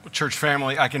church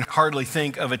family, I can hardly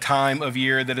think of a time of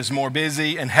year that is more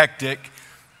busy and hectic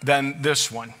than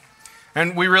this one.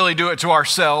 And we really do it to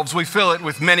ourselves. We fill it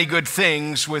with many good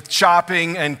things, with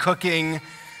shopping and cooking,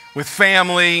 with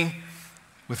family,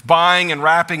 with buying and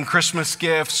wrapping Christmas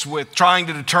gifts, with trying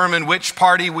to determine which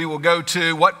party we will go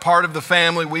to, what part of the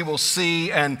family we will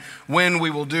see, and when we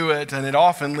will do it. And it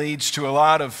often leads to a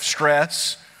lot of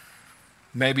stress,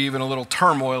 maybe even a little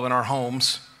turmoil in our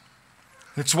homes.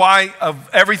 It's why of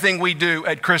everything we do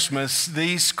at Christmas,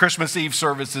 these Christmas Eve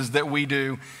services that we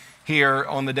do here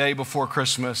on the day before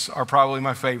Christmas are probably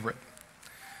my favorite.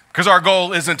 Because our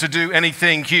goal isn't to do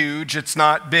anything huge. It's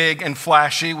not big and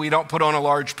flashy. We don't put on a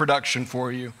large production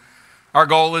for you. Our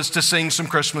goal is to sing some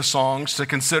Christmas songs, to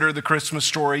consider the Christmas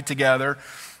story together,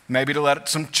 maybe to let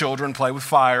some children play with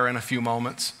fire in a few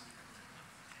moments.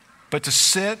 But to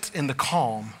sit in the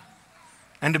calm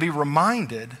and to be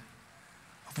reminded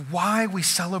of why we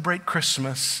celebrate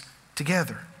Christmas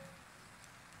together.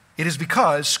 It is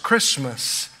because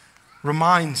Christmas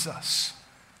reminds us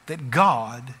that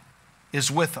God is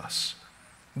with us.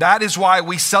 That is why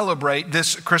we celebrate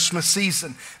this Christmas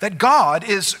season, that God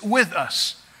is with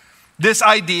us. This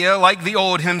idea, like the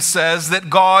old hymn says, that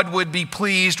God would be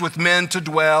pleased with men to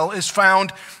dwell, is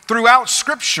found throughout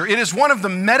Scripture. It is one of the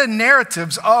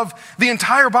meta-narratives of the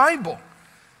entire Bible.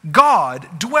 God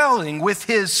dwelling with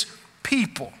his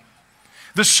people.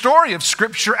 The story of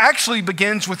Scripture actually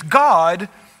begins with God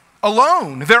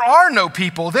alone. There are no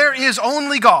people. There is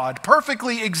only God,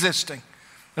 perfectly existing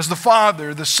as the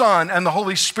Father, the Son, and the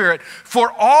Holy Spirit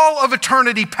for all of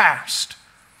eternity past.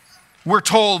 We're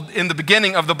told in the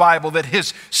beginning of the Bible that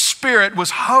his Spirit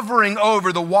was hovering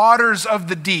over the waters of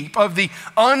the deep, of the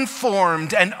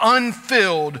unformed and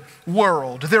unfilled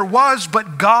world. There was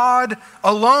but God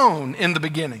alone in the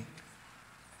beginning.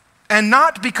 And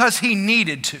not because he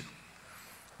needed to,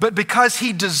 but because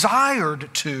he desired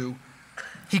to.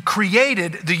 He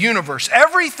created the universe.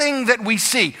 Everything that we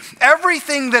see,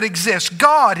 everything that exists,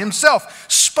 God himself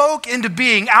spoke into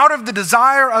being out of the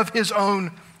desire of his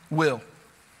own will.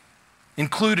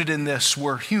 Included in this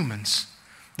were humans.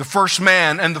 The first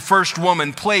man and the first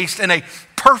woman placed in a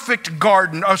perfect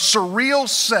garden, a surreal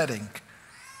setting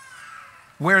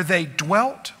where they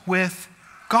dwelt with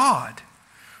God.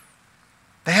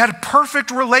 They had a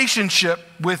perfect relationship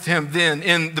with him then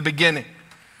in the beginning.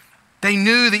 They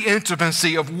knew the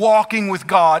intimacy of walking with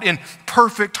God in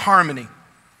perfect harmony.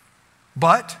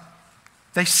 But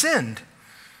they sinned,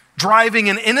 driving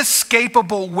an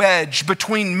inescapable wedge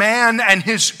between man and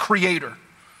his Creator.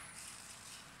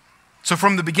 So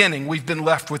from the beginning, we've been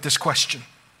left with this question: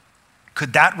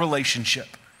 could that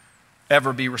relationship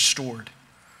ever be restored?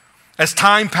 As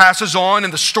time passes on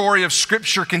and the story of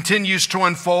Scripture continues to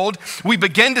unfold, we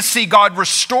begin to see God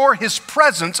restore his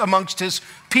presence amongst his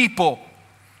people.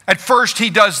 At first, he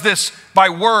does this by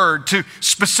word to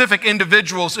specific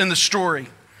individuals in the story.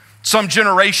 Some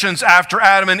generations after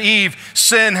Adam and Eve,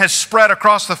 sin has spread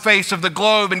across the face of the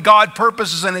globe, and God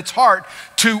purposes in its heart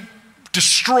to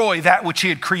destroy that which he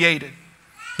had created.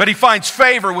 But he finds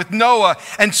favor with Noah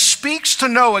and speaks to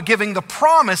Noah, giving the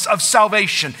promise of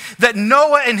salvation, that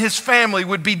Noah and his family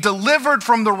would be delivered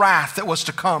from the wrath that was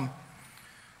to come.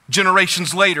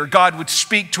 Generations later, God would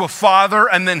speak to a father,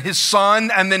 and then his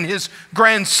son, and then his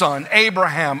grandson,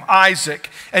 Abraham, Isaac,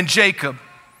 and Jacob.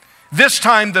 This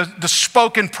time, the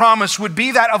spoken promise would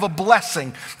be that of a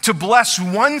blessing, to bless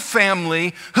one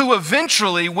family who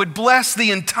eventually would bless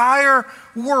the entire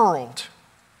world.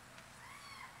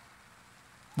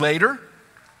 Later,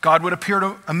 God would appear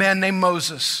to a man named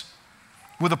Moses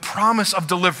with a promise of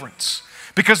deliverance,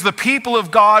 because the people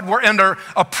of God were under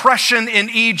oppression in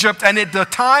Egypt, and the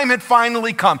time had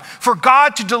finally come for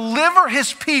God to deliver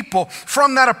his people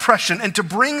from that oppression and to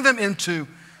bring them into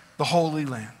the Holy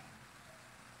Land.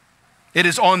 It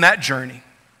is on that journey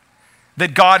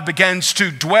that God begins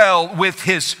to dwell with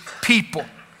his people.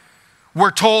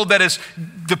 We're told that as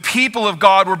the people of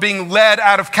God were being led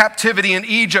out of captivity in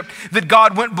Egypt, that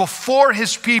God went before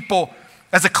his people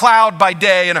as a cloud by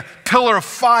day and a pillar of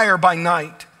fire by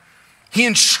night. He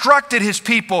instructed his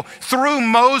people through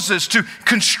Moses to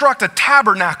construct a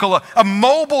tabernacle, a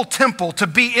mobile temple to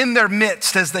be in their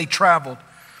midst as they traveled.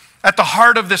 At the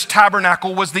heart of this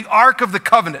tabernacle was the Ark of the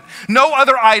Covenant. No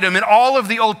other item in all of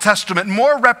the Old Testament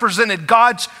more represented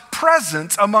God's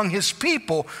presence among his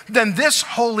people than this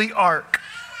holy Ark.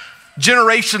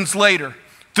 Generations later,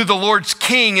 through the Lord's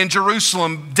king in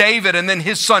Jerusalem, David, and then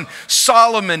his son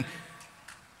Solomon,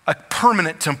 a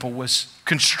permanent temple was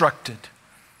constructed,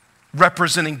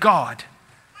 representing God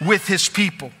with his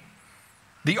people.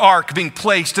 The ark being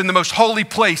placed in the most holy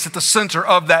place at the center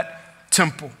of that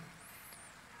temple.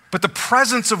 But the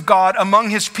presence of God among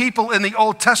his people in the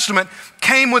Old Testament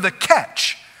came with a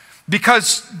catch,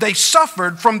 because they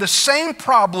suffered from the same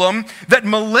problem that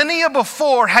millennia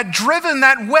before had driven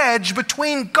that wedge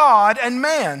between God and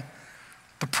man.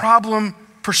 The problem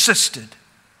persisted: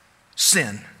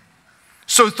 sin.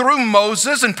 So through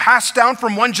Moses, and passed down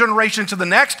from one generation to the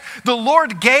next, the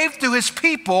Lord gave to his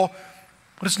people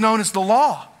what is known as the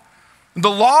law.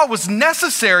 The law was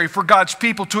necessary for God's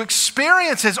people to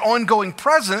experience his ongoing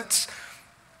presence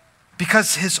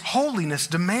because his holiness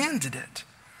demanded it.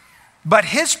 But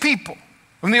his people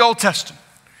in the Old Testament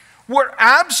were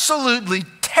absolutely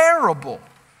terrible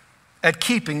at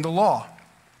keeping the law.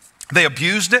 They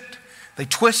abused it, they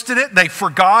twisted it, they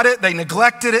forgot it, they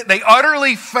neglected it, they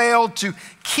utterly failed to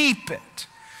keep it.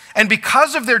 And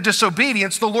because of their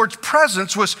disobedience, the Lord's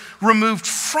presence was removed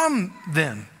from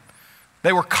them.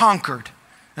 They were conquered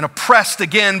and oppressed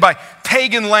again by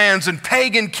pagan lands and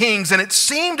pagan kings, and it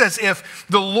seemed as if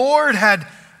the Lord had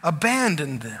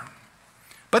abandoned them.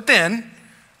 But then,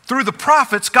 through the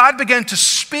prophets, God began to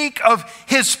speak of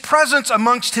his presence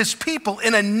amongst his people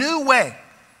in a new way.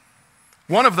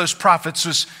 One of those prophets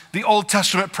was the Old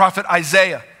Testament prophet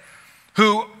Isaiah,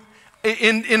 who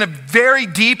in a very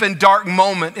deep and dark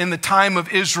moment in the time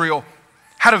of Israel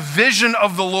had a vision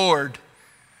of the Lord,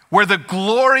 where the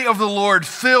glory of the Lord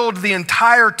filled the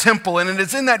entire temple. And it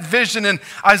is in that vision in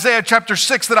Isaiah chapter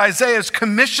 6 that Isaiah is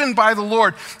commissioned by the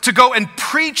Lord to go and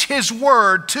preach his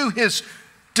word to his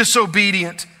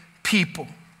disobedient people.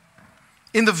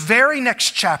 In the very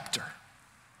next chapter,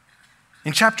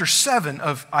 in chapter 7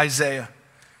 of Isaiah,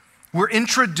 we're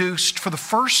introduced for the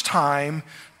first time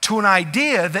to an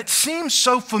idea that seems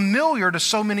so familiar to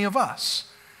so many of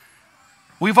us.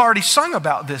 We've already sung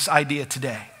about this idea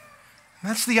today.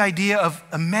 That's the idea of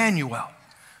Emmanuel,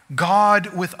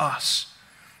 God with us.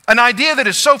 An idea that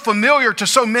is so familiar to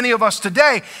so many of us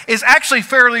today is actually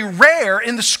fairly rare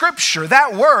in the scripture.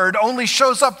 That word only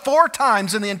shows up 4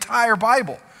 times in the entire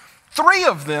Bible. 3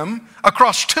 of them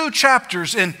across 2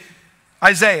 chapters in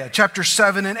Isaiah, chapter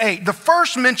 7 and 8. The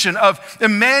first mention of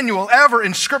Emmanuel ever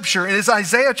in scripture is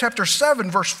Isaiah chapter 7,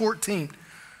 verse 14.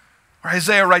 Where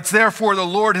Isaiah writes, "Therefore the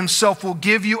Lord himself will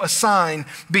give you a sign.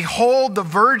 Behold, the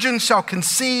virgin shall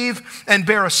conceive and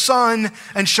bear a son,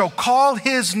 and shall call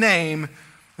his name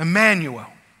Emmanuel."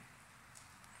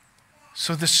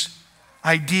 So this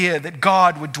idea that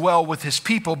God would dwell with his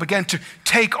people began to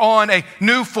take on a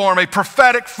new form, a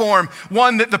prophetic form,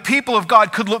 one that the people of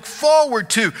God could look forward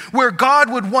to, where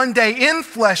God would one day in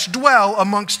flesh dwell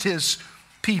amongst his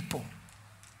people.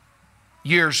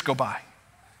 Years go by.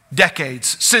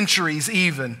 Decades, centuries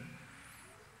even,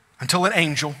 until an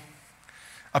angel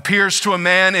appears to a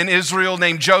man in Israel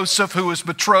named Joseph, who was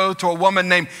betrothed to a woman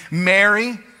named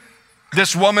Mary.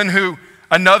 This woman who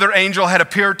another angel had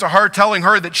appeared to her, telling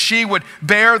her that she would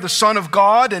bear the Son of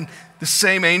God. And the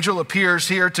same angel appears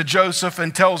here to Joseph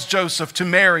and tells Joseph to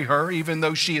marry her, even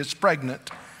though she is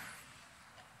pregnant.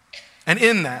 And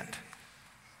in that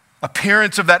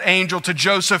appearance of that angel to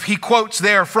Joseph, he quotes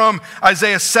there from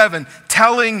Isaiah 7,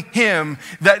 telling him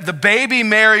that the baby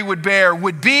Mary would bear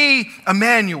would be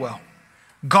Emmanuel,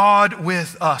 God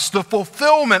with us. The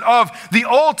fulfillment of the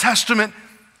Old Testament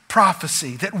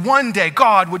prophecy that one day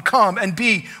God would come and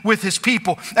be with his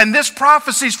people. And this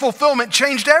prophecy's fulfillment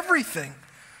changed everything,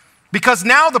 because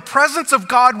now the presence of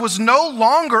God was no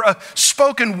longer a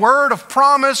spoken word of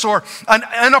promise or an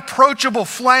unapproachable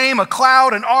flame, a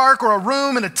cloud, an ark, or a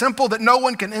room in a temple that no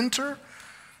one can enter.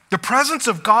 The presence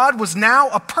of God was now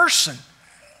a person,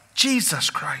 Jesus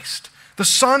Christ, the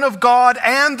Son of God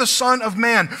and the Son of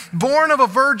Man, born of a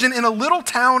virgin in a little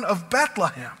town of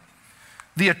Bethlehem.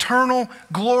 The eternal,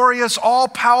 glorious,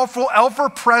 all-powerful,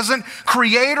 ever-present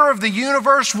creator of the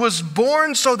universe was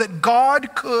born so that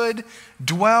God could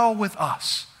dwell with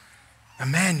us.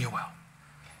 Emmanuel.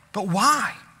 But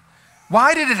why?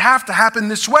 Why did it have to happen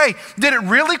this way? Did it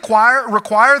really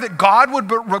require that God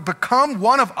would become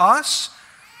one of us?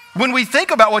 When we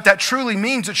think about what that truly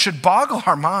means, it should boggle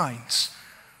our minds.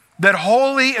 That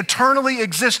holy, eternally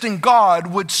existing God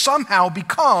would somehow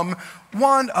become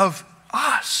one of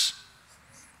us.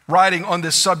 Writing on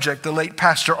this subject, the late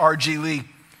Pastor R.G. Lee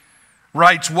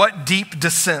writes, "What deep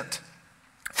descent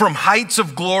from heights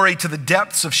of glory to the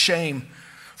depths of shame,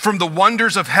 from the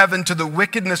wonders of heaven to the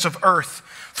wickedness of earth,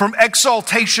 from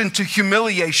exaltation to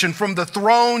humiliation, from the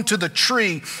throne to the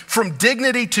tree, from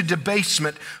dignity to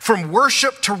debasement, from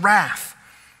worship to wrath,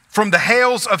 from the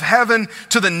hails of heaven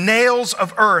to the nails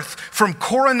of earth, from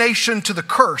coronation to the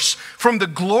curse, from the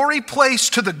glory place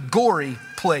to the gory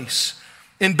place.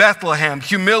 In Bethlehem,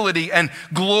 humility and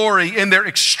glory in their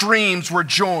extremes were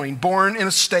joined. Born in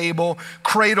a stable,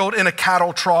 cradled in a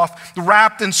cattle trough,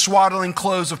 wrapped in swaddling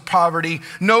clothes of poverty,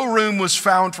 no room was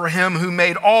found for him who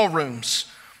made all rooms,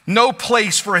 no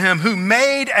place for him who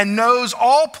made and knows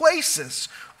all places.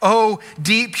 Oh,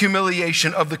 deep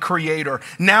humiliation of the Creator,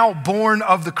 now born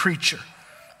of the creature.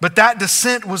 But that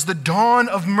descent was the dawn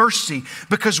of mercy.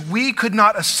 Because we could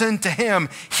not ascend to him,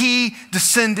 he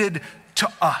descended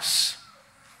to us.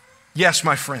 Yes,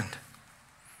 my friend,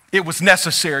 it was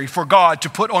necessary for God to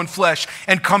put on flesh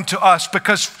and come to us,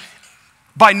 because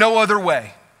by no other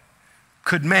way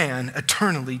could man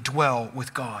eternally dwell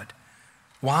with God.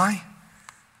 Why?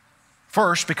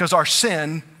 First, because our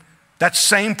sin, that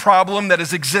same problem that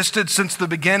has existed since the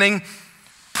beginning,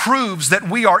 proves that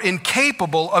we are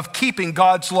incapable of keeping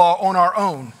God's law on our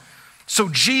own. So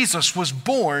Jesus was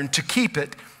born to keep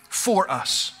it for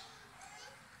us.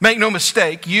 Make no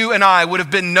mistake, you and I would have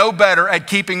been no better at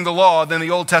keeping the law than the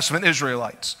Old Testament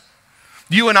Israelites.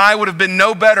 You and I would have been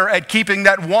no better at keeping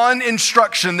that one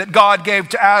instruction that God gave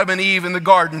to Adam and Eve in the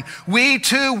garden. We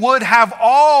too would have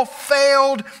all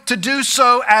failed to do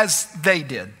so as they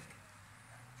did.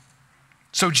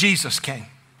 So Jesus came.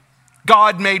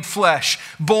 God made flesh,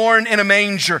 born in a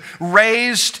manger,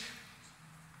 raised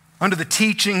under the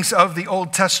teachings of the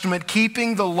Old Testament,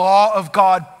 keeping the law of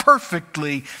God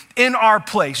perfectly in our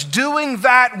place, doing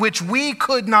that which we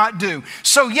could not do.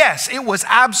 So yes, it was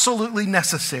absolutely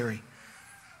necessary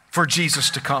for Jesus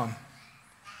to come.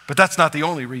 But that's not the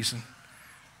only reason.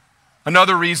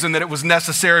 Another reason that it was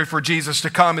necessary for Jesus to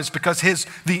come is because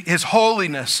his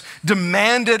holiness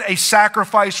demanded a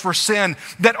sacrifice for sin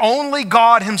that only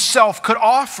God himself could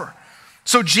offer.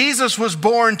 So Jesus was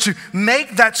born to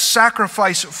make that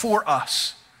sacrifice for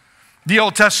us. The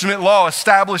Old Testament law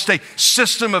established a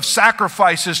system of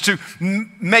sacrifices to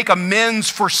make amends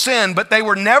for sin, but they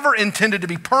were never intended to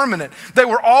be permanent. They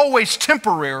were always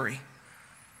temporary.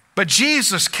 But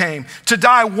Jesus came to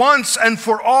die once and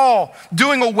for all,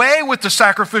 doing away with the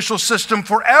sacrificial system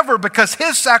forever, because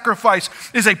his sacrifice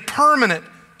is a permanent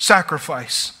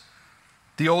sacrifice.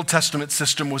 The Old Testament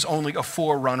system was only a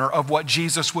forerunner of what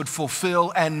Jesus would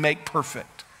fulfill and make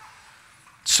perfect.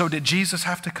 So did Jesus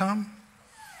have to come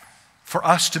for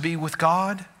us to be with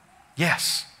God?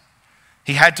 Yes.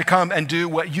 He had to come and do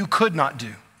what you could not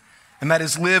do, and that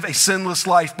is live a sinless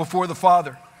life before the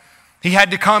Father. He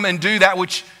had to come and do that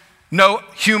which no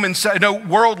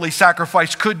worldly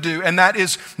sacrifice could do, and that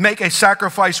is make a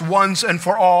sacrifice once and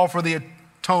for all for the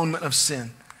atonement of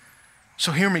sin.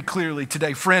 So hear me clearly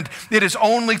today, friend. It is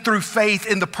only through faith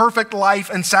in the perfect life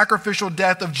and sacrificial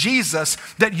death of Jesus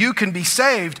that you can be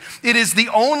saved. It is the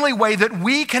only way that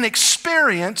we can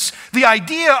experience the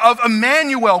idea of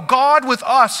Emmanuel, God with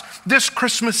us, this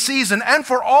Christmas season and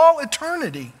for all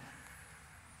eternity.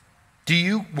 Do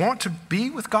you want to be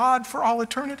with God for all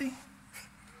eternity?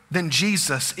 Then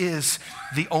Jesus is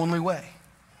the only way.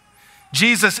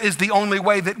 Jesus is the only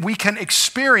way that we can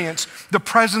experience the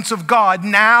presence of God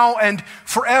now and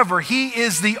forever. He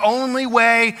is the only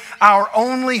way, our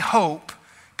only hope,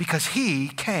 because he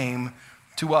came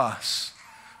to us.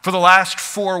 For the last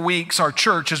 4 weeks, our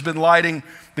church has been lighting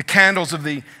the candles of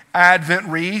the Advent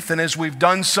wreath, and as we've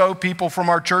done so, people from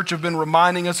our church have been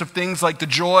reminding us of things like the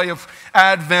joy of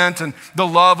Advent and the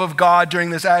love of God during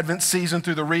this Advent season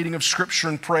through the reading of Scripture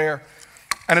and prayer.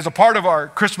 And as a part of our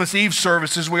Christmas Eve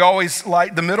services, we always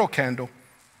light the middle candle.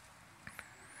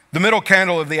 The middle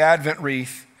candle of the Advent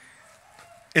wreath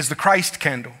is the Christ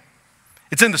candle.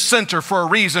 It's in the center for a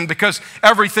reason, because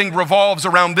everything revolves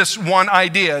around this one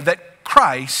idea, that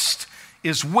Christ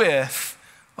is with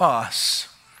us.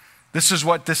 This is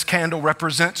what this candle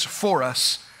represents for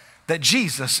us, that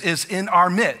Jesus is in our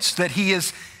midst, that he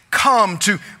is come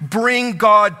to bring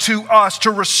God to us,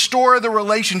 to restore the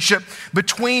relationship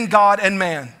between God and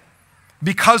man.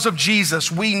 Because of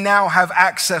Jesus, we now have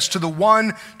access to the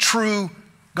one true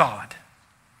God.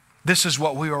 This is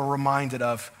what we are reminded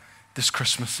of this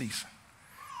Christmas season.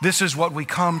 This is what we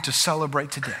come to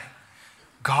celebrate today.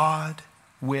 God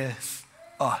with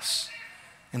us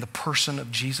in the person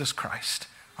of Jesus Christ,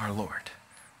 our Lord.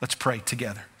 Let's pray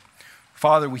together.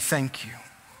 Father, we thank you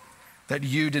that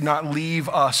you did not leave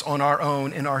us on our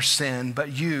own in our sin,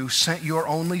 but you sent your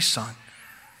only Son,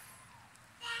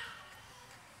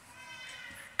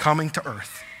 coming to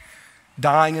earth,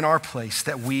 dying in our place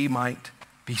that we might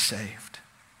be saved.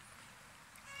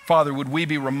 Father, would we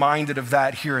be reminded of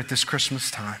that here at this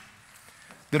Christmas time?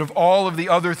 That of all of the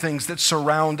other things that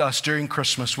surround us during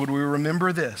Christmas, would we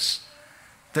remember this,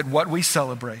 that what we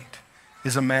celebrate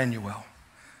is Emmanuel,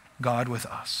 God with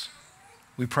us.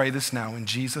 We pray this now in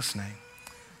Jesus' name.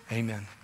 Amen.